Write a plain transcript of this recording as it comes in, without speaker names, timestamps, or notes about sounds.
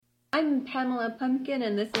I'm Pamela Pumpkin,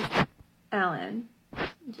 and this is Alan.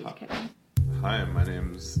 Just kidding. Hi, my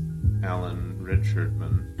name's Alan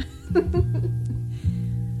Richardman.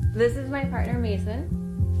 This is my partner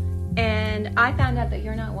Mason, and I found out that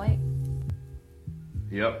you're not white.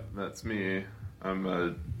 Yep, that's me. I'm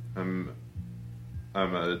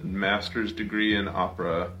a master's degree in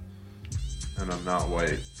opera, and I'm not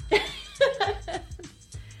white.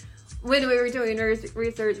 When we were doing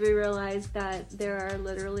research, we realized that there are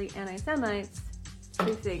literally anti-Semites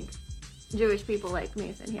who think Jewish people like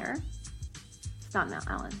Mason here, it's not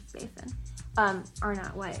Alan, Mason, are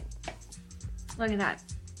not white. Look at that.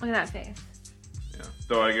 Look at that face. Yeah,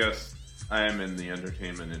 though I guess I am in the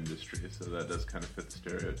entertainment industry, so that does kind of fit the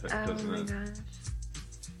stereotype, doesn't it? Oh my gosh.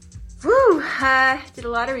 Whew, did a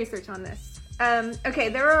lot of research on this. Okay,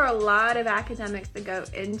 there are a lot of academics that go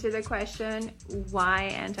into the question, why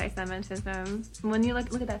anti-Semitism? When you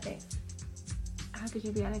look at that face, how could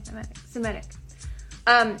you be anti-Semitic?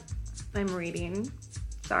 I'm reading,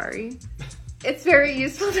 sorry. It's very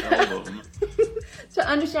useful to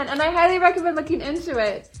understand, and I highly recommend looking into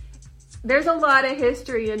it. There's a lot of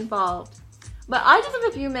history involved. But I just have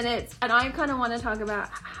a few minutes, and I kind of want to talk about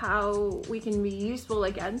how we can be useful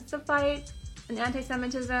against the fight in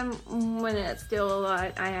anti-Semitism when it's still a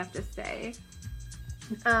lot, I have to say.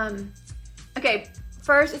 Okay,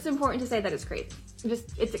 first, it's important to say that it's crazy.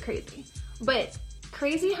 It's crazy. But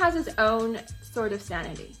crazy has its own sort of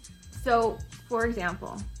sanity. So, for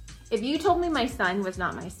example, if you told me my son was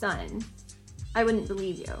not my son, I wouldn't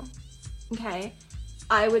believe you, okay?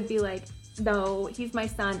 I would be like, no, he's my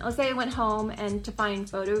son. Let's say I went home and to find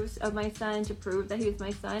photos of my son to prove that he was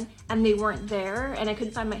my son, and they weren't there, and I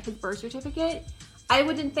couldn't find his birth certificate. I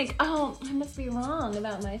wouldn't think, oh, I must be wrong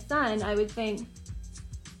about my son. I would think,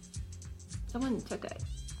 someone took it,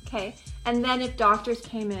 okay? And then if doctors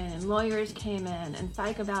came in, and lawyers came in, and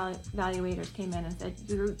psych evaluators came in and said,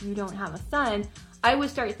 you don't have a son, I would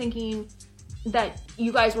start thinking that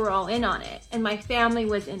you guys were all in on it, and my family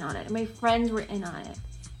was in on it, and my friends were in on it.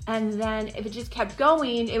 And then if it just kept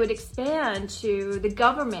going, it would expand to the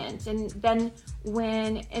government. And then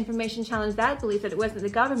when information challenged that belief that it wasn't the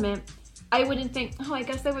government, I wouldn't think, oh, I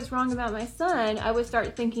guess I was wrong about my son. I would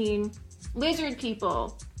start thinking lizard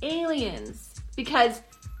people, aliens, because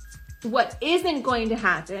what isn't going to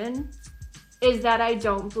happen is that I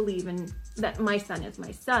don't believe in that my son is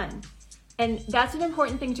my son. And that's an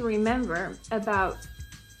important thing to remember about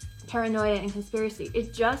paranoia and conspiracy.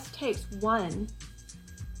 It just takes one.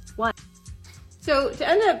 So to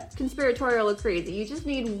end up conspiratorial or crazy, you just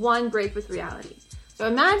need one break with reality. So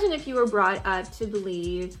imagine if you were brought up to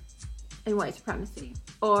believe in white supremacy,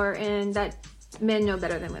 or in that men know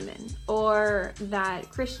better than women, or that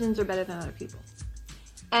Christians are better than other people.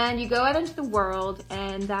 And you go out into the world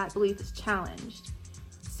and that belief is challenged.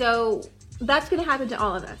 So that's going to happen to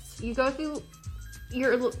all of us. You go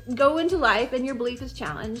into life and your belief is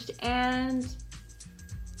challenged. And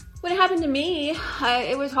when it happened to me,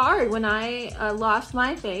 it was hard. When I lost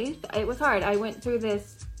my faith, it was hard. I went through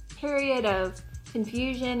this period of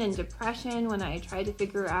confusion and depression when I tried to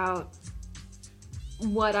figure out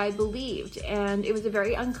what I believed. And it was a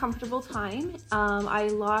very uncomfortable time. I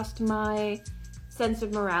lost my sense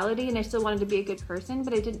of morality, and I still wanted to be a good person,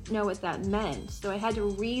 but I didn't know what that meant. So I had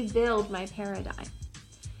to rebuild my paradigm.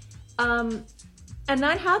 And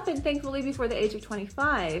that happened, thankfully, before the age of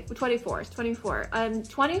 24.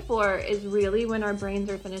 24 is really when our brains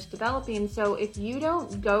are finished developing. So if you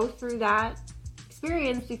don't go through that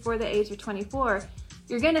experience before the age of 24,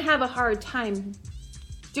 you're going to have a hard time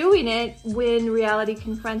doing it when reality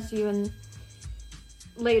confronts you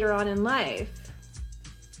later on in life.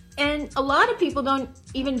 And a lot of people don't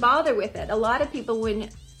even bother with it. A lot of people, when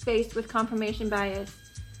faced with confirmation bias,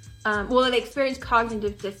 they experience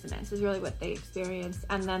cognitive dissonance is really what they experience,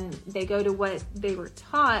 and then they go to what they were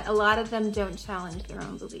taught. A lot of them don't challenge their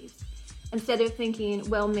own beliefs. Instead of thinking,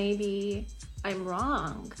 well, maybe I'm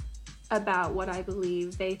wrong about what I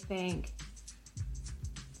believe, they think,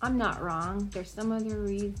 I'm not wrong, there's some other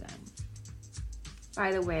reason.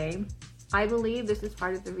 By the way, I believe this is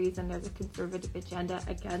part of the reason there's a conservative agenda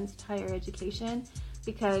against higher education,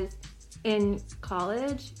 because in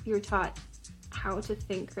college, you're taught how to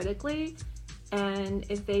think critically, and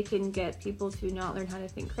if they can get people to not learn how to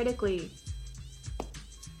think critically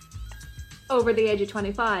over the age of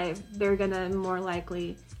 25, they're gonna more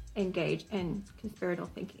likely engage in conspiratorial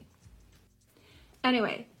thinking.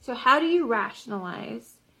 Anyway, so how do you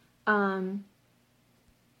rationalize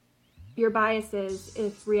your biases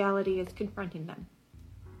if reality is confronting them?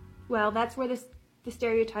 Well, that's where the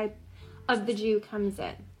stereotype of the Jew comes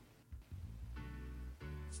in.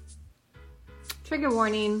 Trigger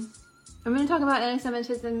warning, I'm going to talk about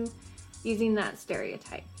anti-Semitism using that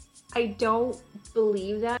stereotype. I don't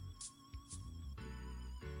believe that.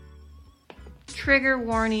 Trigger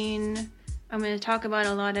warning. I'm going to talk about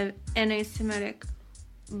a lot of anti-Semitic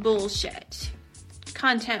bullshit.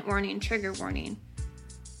 Content warning, trigger warning.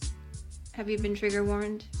 Have you been trigger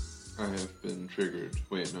warned? I have been triggered.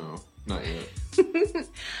 Wait, no, not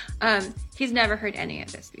yet. He's never heard any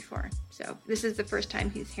of this before. So this is the first time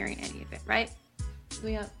he's hearing any of it, right?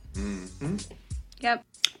 Yep. Mm-hmm. Yep.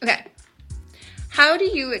 Okay. How do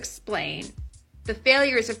you explain the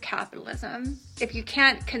failures of capitalism if you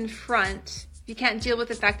can't confront, if you can't deal with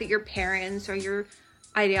the fact that your parents or your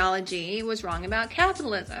ideology was wrong about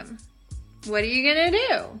capitalism? What are you going to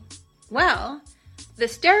do? Well, the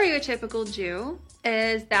stereotypical Jew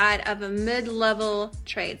is that of a mid-level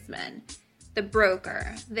tradesman, the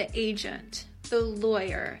broker, the agent, the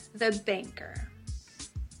lawyer, the banker.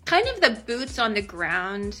 Kind of the boots on the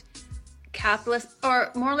ground capitalist,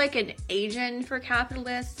 or more like an agent for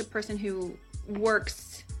capitalists, the person who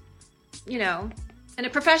works, in a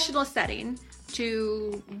professional setting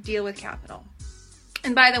to deal with capital.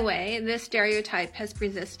 And by the way, this stereotype has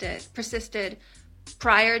persisted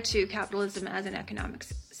prior to capitalism as an economic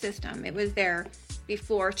system. It was there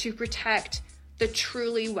before to protect the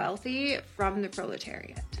truly wealthy from the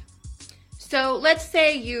proletariat. So let's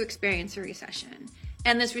say you experience a recession,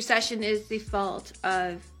 and this recession is the fault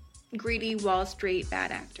of greedy Wall Street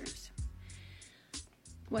bad actors.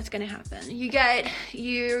 What's going to happen?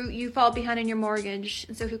 You fall behind on your mortgage,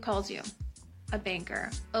 and so who calls you? A banker,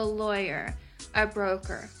 a lawyer, a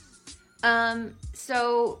broker.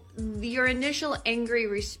 So your initial angry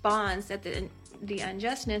response at the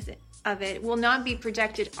unjustness of it will not be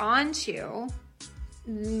projected onto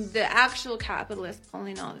the actual capitalist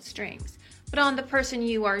pulling all the strings, but on the person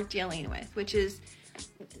you are dealing with, which is,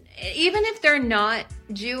 even if they're not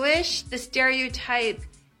Jewish, the stereotype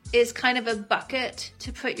is kind of a bucket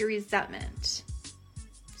to put your resentment.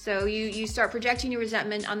 So you start projecting your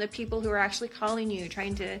resentment on the people who are actually calling you,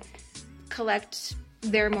 trying to collect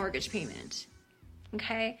their mortgage payment.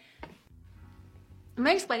 Okay? Am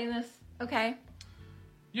I explaining this? Okay.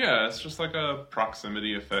 Yeah, it's just like a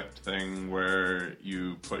proximity effect thing where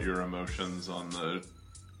you put your emotions on the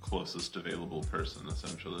closest available person,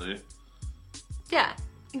 essentially. Yeah,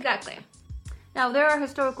 exactly. Now, there are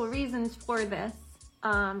historical reasons for this,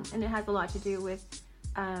 and it has a lot to do with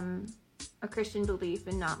a Christian belief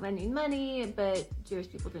in not lending money, but Jewish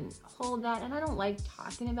people didn't hold that. And I don't like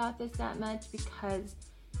talking about this that much because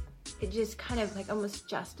it just kind of like almost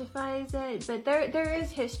justifies it. But there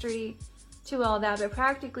is history to all that. But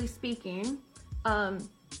practically speaking, the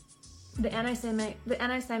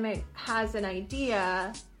anti-Semite has an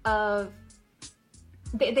idea of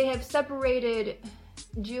they have separated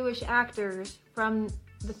Jewish actors from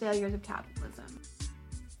the failures of capitalism.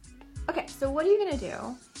 Okay, so what are you going to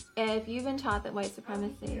do if you've been taught that white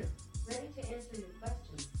supremacy... Ready to answer your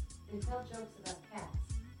questions and tell jokes about cats.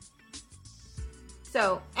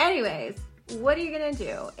 So, anyways, what are you going to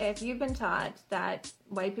do if you've been taught that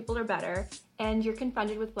white people are better and you're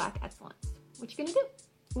confronted with black excellence? What you going to do?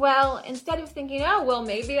 Well, instead of thinking, oh, well,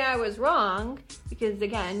 maybe I was wrong, because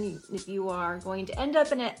again, if you are going to end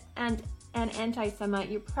up in an anti-Semite,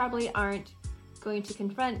 you probably aren't going to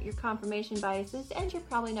confront your confirmation biases, and you're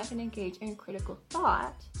probably not going to engage in critical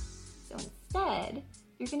thought. So instead,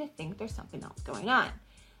 you're going to think there's something else going on.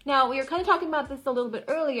 Now, we were kind of talking about this a little bit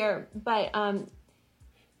earlier, but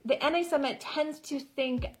the anti-Semite tends to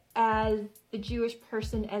think as the Jewish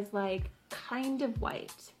person as like kind of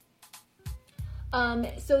white.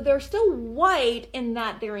 So they're still white in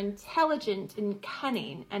that they're intelligent and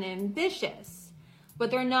cunning and ambitious, but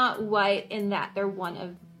they're not white in that they're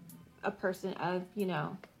a person of,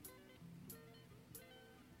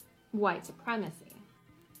 white supremacy.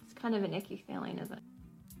 It's kind of an icky feeling, isn't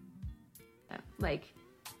it? Like,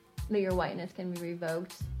 that your whiteness can be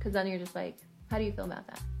revoked, because then you're just like, how do you feel about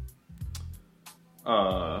that?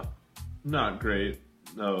 Not great.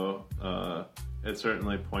 No, it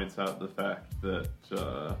certainly points out the fact that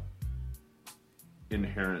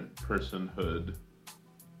inherent personhood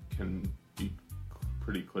can be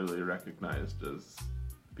pretty clearly recognized as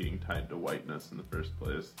being tied to whiteness in the first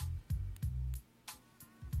place.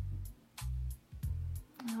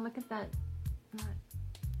 Oh, look at that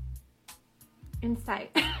insight.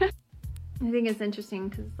 I think it's interesting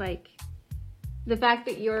because, like, the fact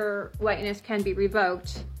that your whiteness can be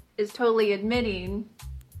revoked is totally admitting,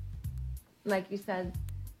 like you said,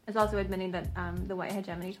 is also admitting that the white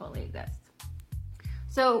hegemony totally exists.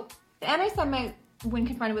 So the anti-Semite, when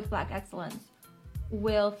confronted with black excellence,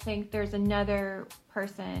 will think there's another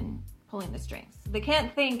person pulling the strings. They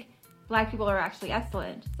can't think black people are actually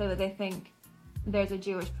excellent, so they think there's a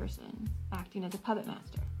Jewish person acting as a puppet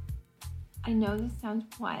master. I know this sounds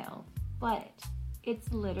wild, but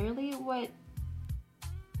it's literally what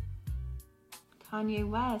Kanye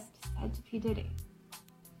West said to P. Diddy.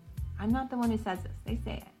 I'm not the one who says this, they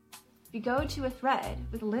say it. If you go to a thread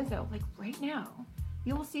with Lizzo, like right now,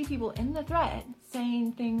 you will see people in the thread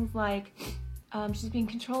saying things like, she's being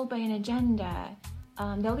controlled by an agenda.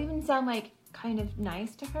 They'll even sound like kind of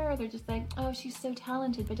nice to her. They're just like, oh, she's so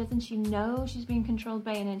talented, but doesn't she know she's being controlled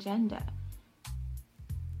by an agenda?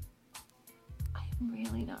 I'm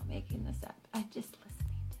really not making this up. I'm just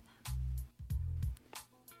listening to them.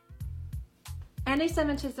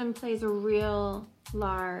 Anti-Semitism plays a real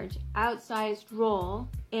large, outsized role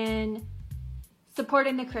in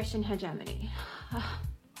supporting the Christian hegemony.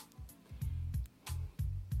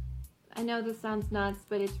 I know this sounds nuts,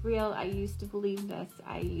 but it's real. I used to believe this.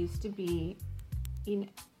 I used to be in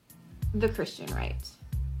the Christian right.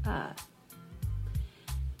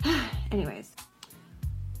 Anyways,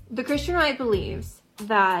 the Christian right believes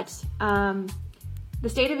that the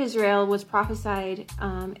state of Israel was prophesied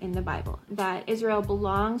in the Bible, that Israel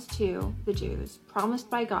belongs to the Jews,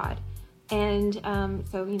 promised by God, and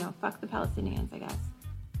so, fuck the Palestinians, I guess.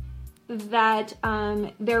 That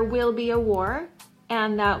there will be a war,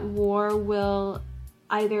 and that war will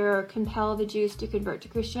either compel the Jews to convert to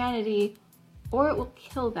Christianity, or it will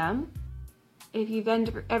kill them. If you've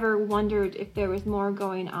ever wondered if there was more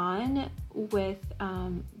going on with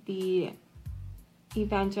the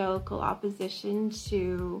evangelical opposition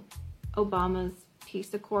to Obama's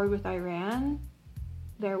peace accord with Iran,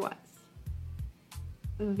 there was.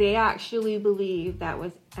 They actually believe that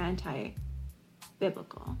was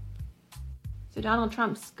anti-biblical. So Donald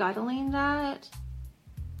Trump scuttling that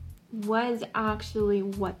was actually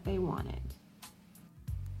what they wanted.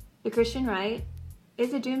 The Christian right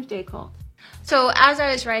is a doomsday cult. So as I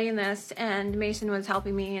was writing this and Mason was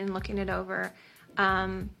helping me and looking it over,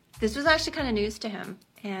 this was actually kind of news to him.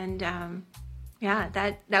 And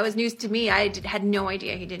that was news to me. I had no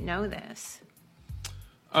idea he didn't know this.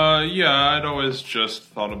 I'd always just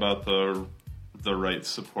thought about the right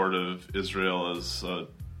support of Israel as a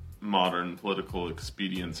modern political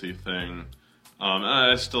expediency thing.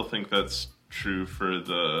 I still think that's true for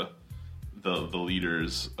the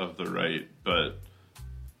leaders of the right, but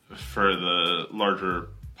for the larger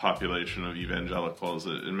population of evangelicals,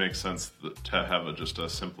 it makes sense to have just a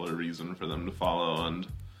simpler reason for them to follow, and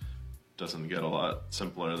doesn't get a lot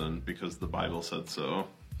simpler than because the Bible said so.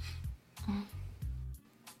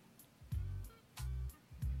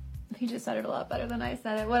 He just said it a lot better than I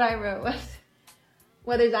said it. What I wrote was,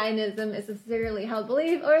 whether Zionism is a sincerely held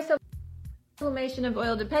belief or a sublimation of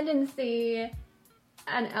oil dependency,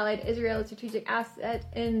 and allied Israel's strategic asset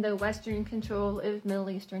in the Western control of Middle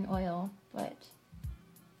Eastern oil. But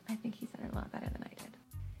I think he said it a lot better than I did.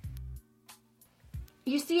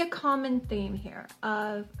 You see a common theme here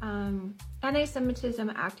of anti-Semitism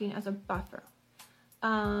acting as a buffer.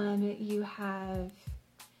 You have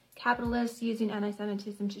capitalists using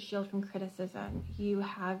anti-Semitism to shield from criticism. You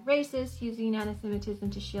have racists using anti-Semitism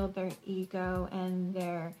to shield their ego and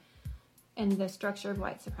the structure of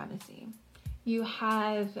white supremacy. You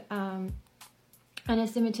have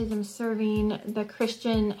anti-Semitism serving the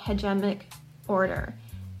Christian hegemonic order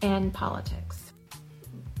and politics.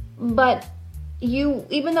 But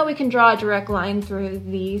even though we can draw a direct line through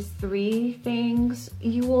these three things,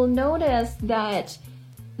 you will notice that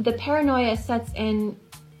the paranoia sets in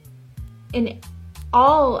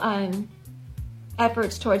all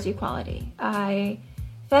efforts towards equality.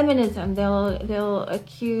 Feminism, they'll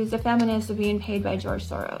accuse a feminist of being paid by George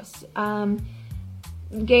Soros.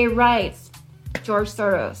 Gay rights, George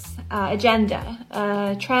Soros.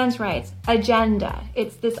 Agenda. Trans rights, agenda.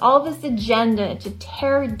 It's all this agenda to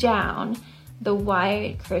tear down the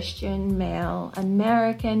white Christian male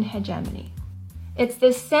American hegemony. It's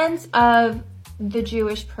this sense of the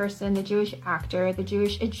Jewish person, the Jewish actor, the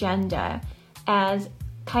Jewish agenda as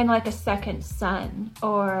kind of like a second son,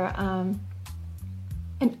 or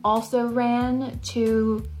an also-ran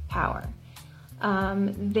to power.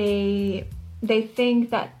 They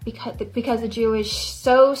think that because the Jewish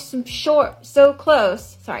so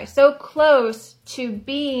close to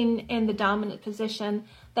being in the dominant position,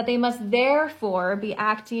 that they must therefore be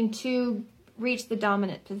acting to reach the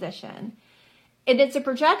dominant position. And it's a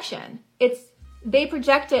projection. They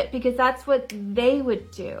project it because that's what they would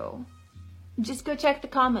do. Just go check the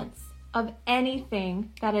comments of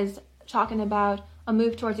anything that is talking about a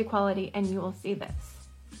move towards equality, and you will see this.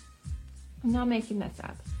 I'm not making this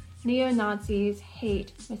up. Neo-Nazis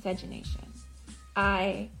hate miscegenation.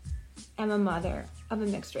 I am a mother of a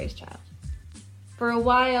mixed race child. For a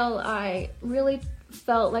while, I really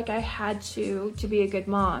felt like I had to be a good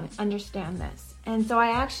mom, understand this. And so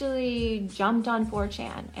I actually jumped on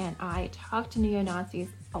 4chan and I talked to neo-Nazis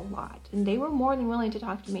a lot, and they were more than willing to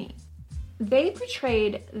talk to me. They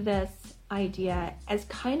portrayed this idea as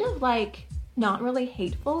kind of like not really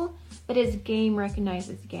hateful, but as game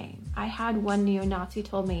recognizes game. I had one neo-Nazi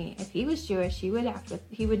told me if he was Jewish, he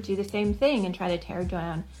would do the same thing and try to tear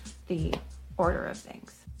down the order of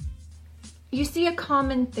things. You see a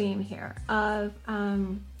common theme here of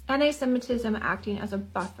anti-Semitism acting as a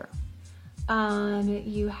buffer.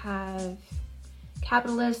 You have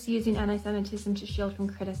capitalists using anti-Semitism to shield from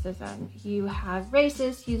criticism. You have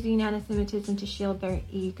racists using anti-Semitism to shield their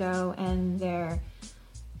ego and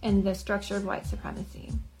the structure of white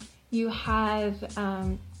supremacy. You have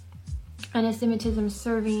anti-Semitism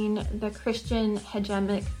serving the Christian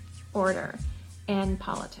hegemonic order and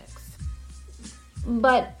politics.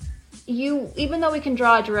 But even though we can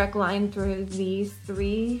draw a direct line through these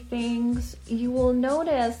three things, you will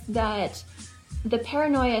notice that the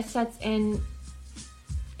paranoia sets in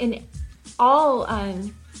all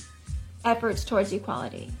efforts towards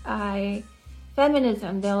equality.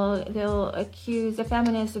 Feminism, they'll accuse a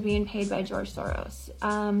feminist of being paid by George Soros.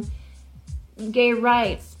 Gay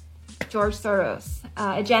rights, George Soros.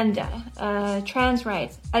 Agenda. Trans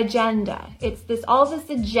rights, agenda. It's all this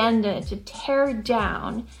agenda to tear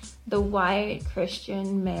down the white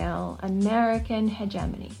Christian male American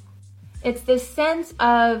hegemony. It's this sense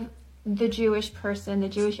of the Jewish person, the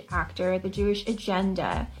Jewish actor, the Jewish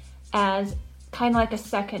agenda as kind of like a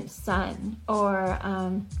second son, or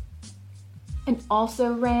an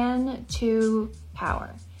also-ran to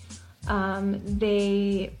power.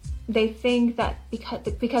 They think that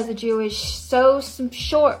because the Jewish so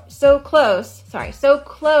close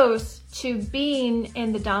to being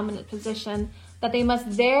in the dominant position, that they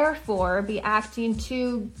must therefore be acting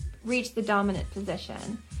to reach the dominant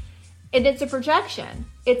position. And it's a projection.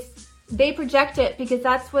 They project it because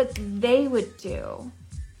that's what they would do.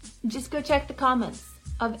 Just go check the comments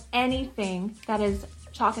of anything that is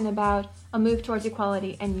talking about a move towards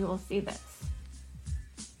equality and you will see this.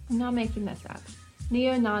 I'm not making this up.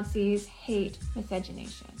 Neo-Nazis hate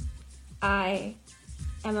miscegenation. I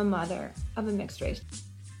am a mother of a mixed race.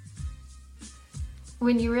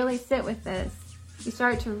 When you really sit with this, you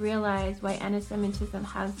start to realize why anti-Semitism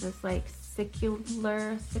has this like cyclical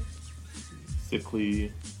Sick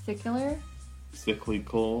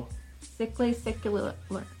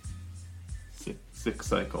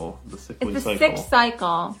cycle. The sickly it's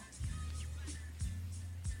cycle.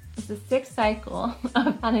 It's the sick cycle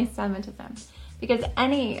of anti-Semitism, because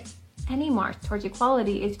any march towards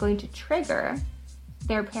equality is going to trigger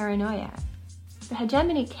their paranoia. The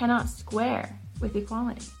hegemony cannot square with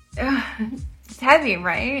equality. It's heavy,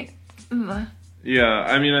 right? Ugh. Yeah,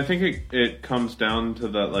 I mean, I think it comes down to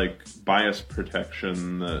that, like, bias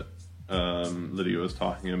protection that Lydia was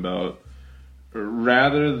talking about.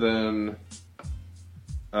 Rather than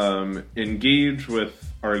engage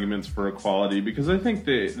with arguments for equality, because I think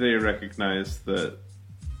they recognize that,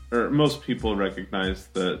 or most people recognize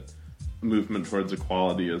that movement towards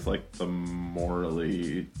equality is, like, the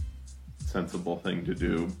morally sensible thing to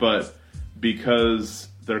do. But because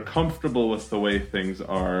they're comfortable with the way things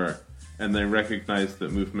are, and they recognize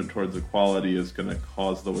that movement towards equality is going to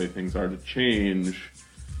cause the way things are to change,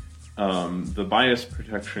 the bias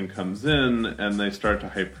protection comes in, and they start to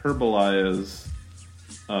hyperbolize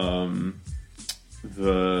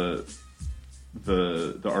the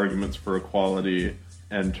arguments for equality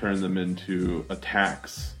and turn them into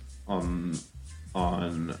attacks on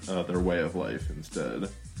their way of life instead.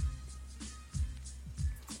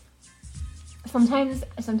 Sometimes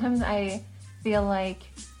I feel like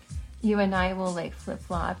you and I will like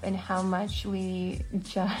flip-flop in how much we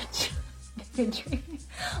judge bigotry.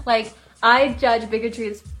 Like, I judge bigotry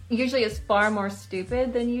as usually as far more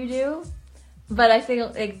stupid than you do, but I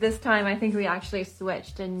think like this time I think we actually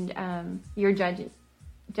switched, and you're judging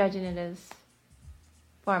it as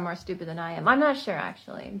far more stupid than I am. I'm not sure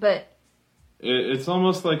actually, but it's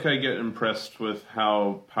almost like I get impressed with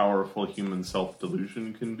how powerful human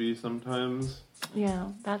self-delusion can be sometimes. Yeah,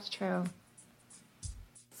 that's true.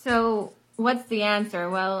 So what's the answer?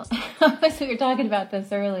 Well, we were talking about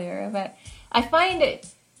this earlier, but I find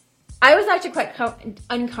I was actually quite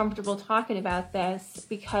uncomfortable talking about this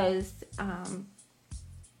because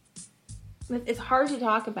it's hard to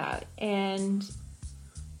talk about, and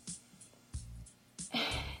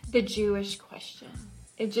the Jewish question.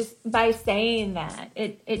 It just, by saying that,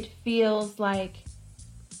 it feels like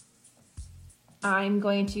I'm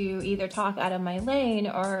going to either talk out of my lane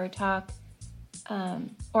or talk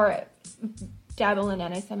or dabble in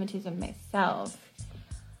anti-Semitism myself.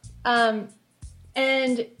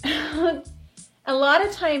 And a lot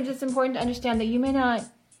of times it's important to understand that you may not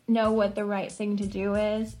know what the right thing to do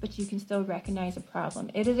is, but you can still recognize a problem.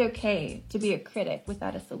 It is okay to be a critic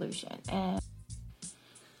without a solution. And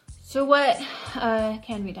so what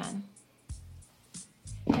can be done?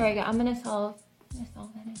 Here we go. I'm gonna solve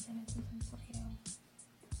anti-Semitism for you.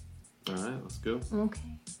 All right, let's go.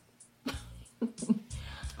 Okay.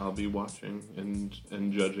 I'll be watching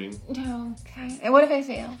and judging. Okay. And what if I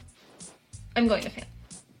fail? I'm going to fail.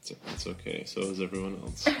 It's okay. So is everyone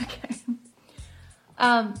else. Okay.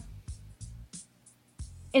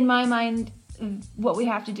 In my mind, what we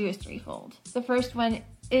have to do is threefold. The first one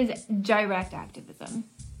is direct activism.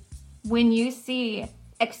 When you see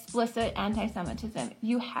explicit anti-Semitism,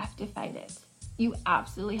 you have to fight it. You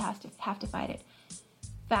absolutely have to fight it.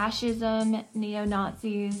 Fascism,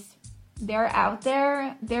 neo-Nazis, they're out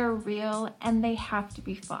there, they're real, and they have to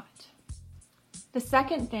be fought. The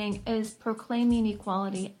second thing is proclaiming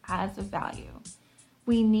equality as a value.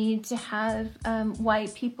 We need to have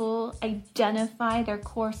white people identify their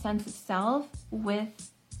core sense of self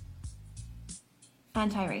with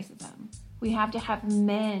anti-racism. We have to have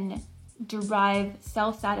men derive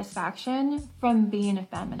self-satisfaction from being a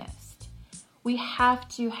feminist. We have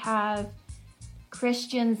to have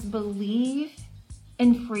Christians believe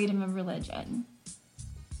in freedom of religion.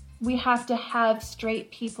 We have to have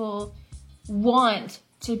straight people want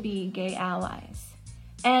to be gay allies.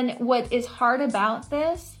 And what is hard about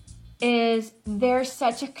this is there's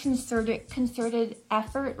such a concerted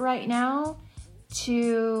effort right now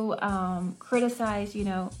to criticize,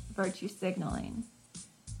 virtue signaling.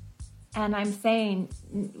 And I'm saying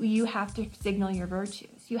you have to signal your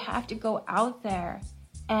virtues. You have to go out there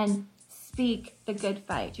and speak the good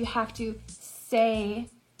fight. You have to say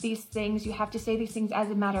these things. You have to say these things as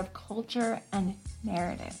a matter of culture and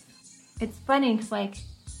narrative. It's funny because,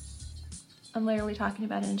 I'm literally talking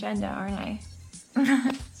about an agenda, aren't I?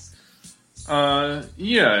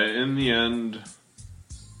 Yeah, in the end,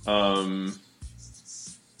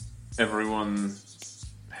 everyone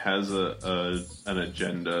has an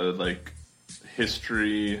agenda. Like,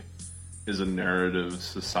 history is a narrative,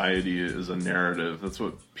 society is a narrative. That's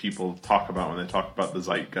what people talk about when they talk about the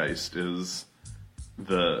zeitgeist, is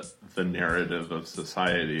the narrative of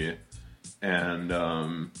society.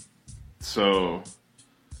 And so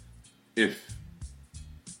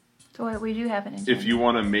we do have an agenda. If you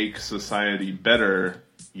want to make society better,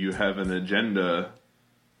 you have an agenda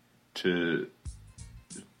to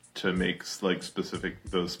make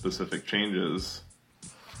those specific changes.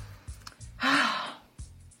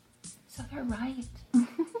 So they're right.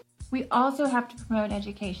 We also have to promote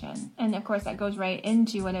education. And of course that goes right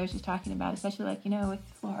into what I was just talking about, especially with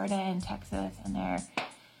Florida and Texas, and they're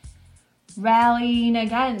rallying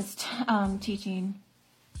against teaching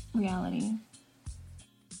reality.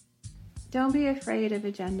 Don't be afraid of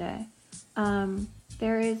agenda.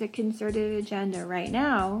 There is a concerted agenda right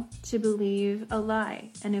now to believe a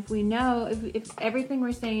lie. And if we know, if everything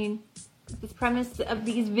we're saying, this premise of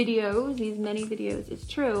these videos, these many videos, is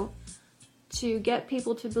true, to get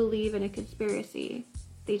people to believe in a conspiracy,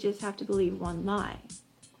 they just have to believe one lie.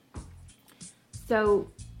 So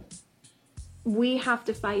we have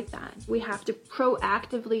to fight that. We have to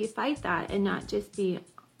proactively fight that and not just be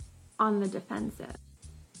on the defensive.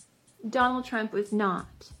 Donald Trump was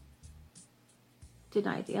not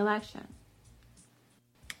denied the election.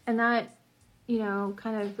 And that,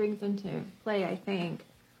 kind of brings into play, I think.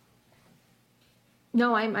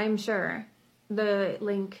 No, I'm sure the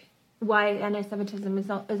link, why anti-Semitism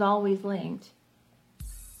is always linked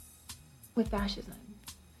with fascism.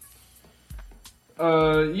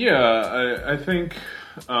 I think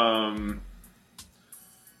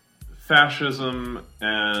fascism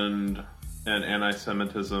and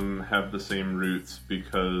anti-Semitism have the same roots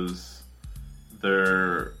because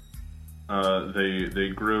they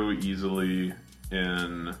grow easily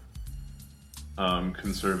in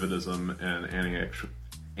conservatism and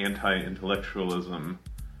anti-intellectualism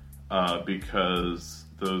because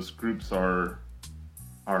those groups are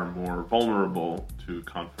more vulnerable to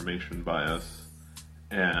confirmation bias,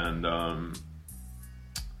 and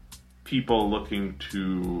people looking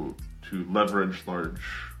to leverage large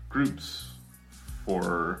groups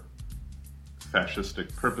for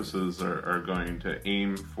fascistic purposes are going to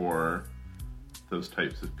aim for those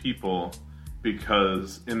types of people,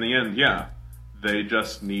 because in the end, they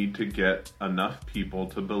just need to get enough people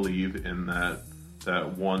to believe in that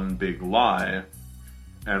one big lie,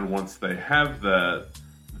 and once they have that,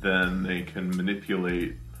 then they can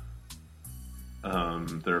manipulate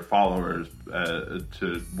their followers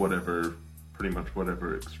to pretty much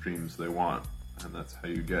whatever extremes they want, and that's how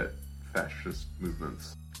you get fascist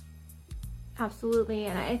movements. Absolutely,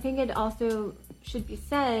 and I think it also should be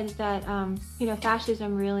said that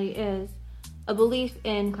fascism really is a belief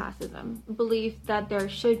in classism, a belief that there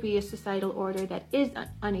should be a societal order that is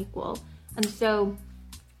unequal, and so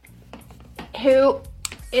if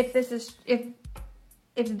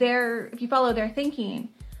you follow their thinking,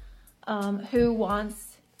 who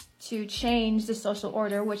wants to change the social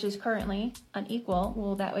order, which is currently unequal,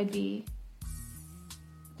 well, that would be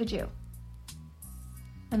the Jew.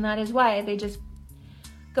 And that is why they just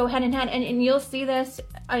go hand in hand. And you'll see this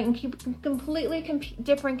in completely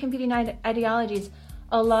different competing ideologies.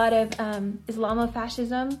 A lot of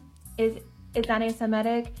Islamofascism is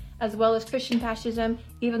anti-Semitic, as well as Christian fascism,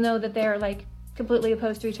 even though that they're like completely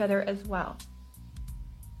opposed to each other as well.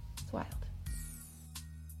 It's wild.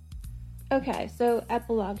 Okay, so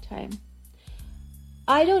epilogue time.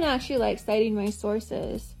 I don't actually like citing my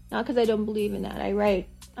sources, not because I don't believe in that. I write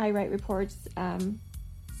reports,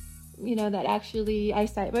 that actually I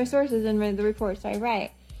cite my sources in the reports I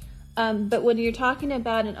write. But when you're talking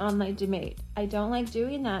about an online debate, I don't like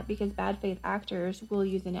doing that because bad faith actors will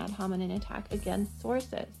use an ad hominem attack against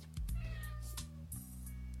sources.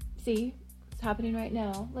 See, it's happening right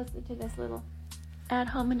now. Listen to this little ad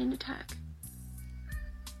hominem attack.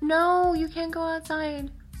 No, you can't go outside.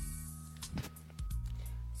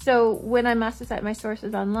 So when I'm asked to cite my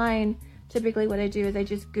sources online, typically what I do is I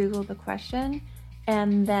just Google the question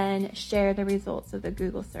and then share the results of the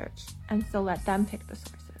Google search. And so let them pick the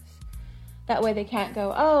sources. That way they can't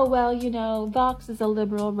go, oh, well, Vox is a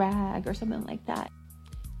liberal rag or something like that.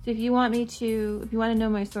 So if you want to know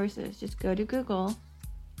my sources, just go to Google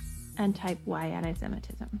and type why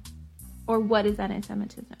anti-Semitism, or what is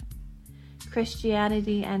anti-Semitism?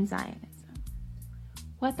 Christianity and Zionism.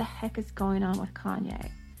 What the heck is going on with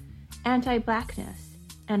Kanye? Anti-blackness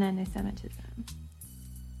and anti-Semitism.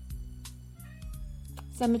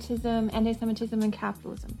 Semitism, anti-Semitism, and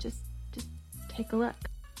capitalism. Just take a look.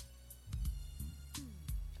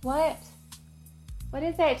 What? What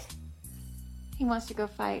is it? He wants to go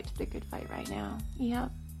fight the good fight right now.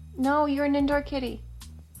 Yep. No, you're an indoor kitty.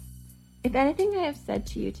 If anything I have said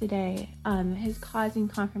to you today is causing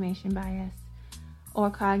confirmation bias or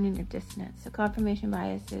cognitive dissonance. So confirmation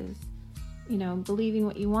bias is, believing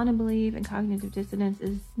what you want to believe, and cognitive dissonance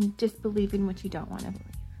is disbelieving what you don't want to believe.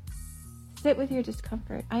 Sit with your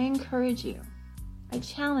discomfort. I encourage you. I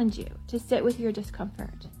challenge you to sit with your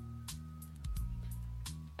discomfort.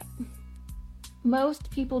 Most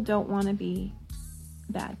people don't want to be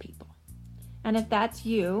bad people. And if that's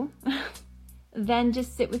you, then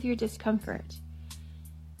just sit with your discomfort.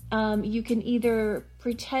 You can either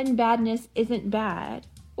pretend badness isn't bad,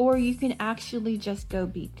 or you can actually just go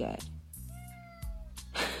be good.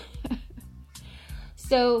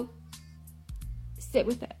 So sit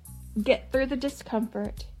with it. Get through the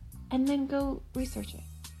discomfort, and then go research it.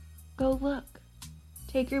 Go look.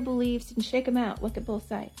 Take your beliefs and shake them out. Look at both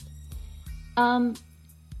sides.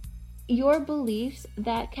 Your beliefs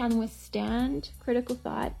that can withstand critical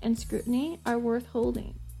thought and scrutiny are worth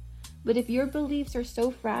holding. But if your beliefs are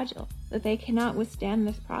so fragile that they cannot withstand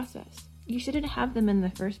this process, you shouldn't have them in the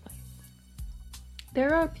first place.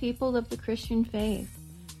 There are people of the Christian faith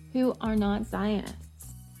who are not Zionists.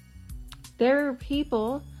 There are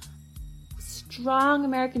people, strong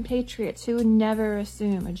American patriots, who would never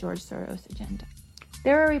assume a George Soros agenda.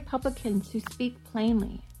 There are Republicans who speak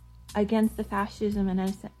plainly against the fascism and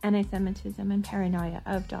anti-Semitism and paranoia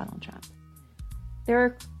of Donald Trump. There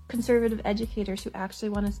are conservative educators who actually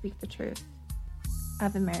want to speak the truth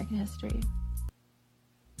of American history.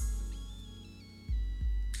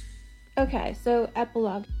 Okay, so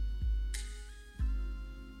epilogue.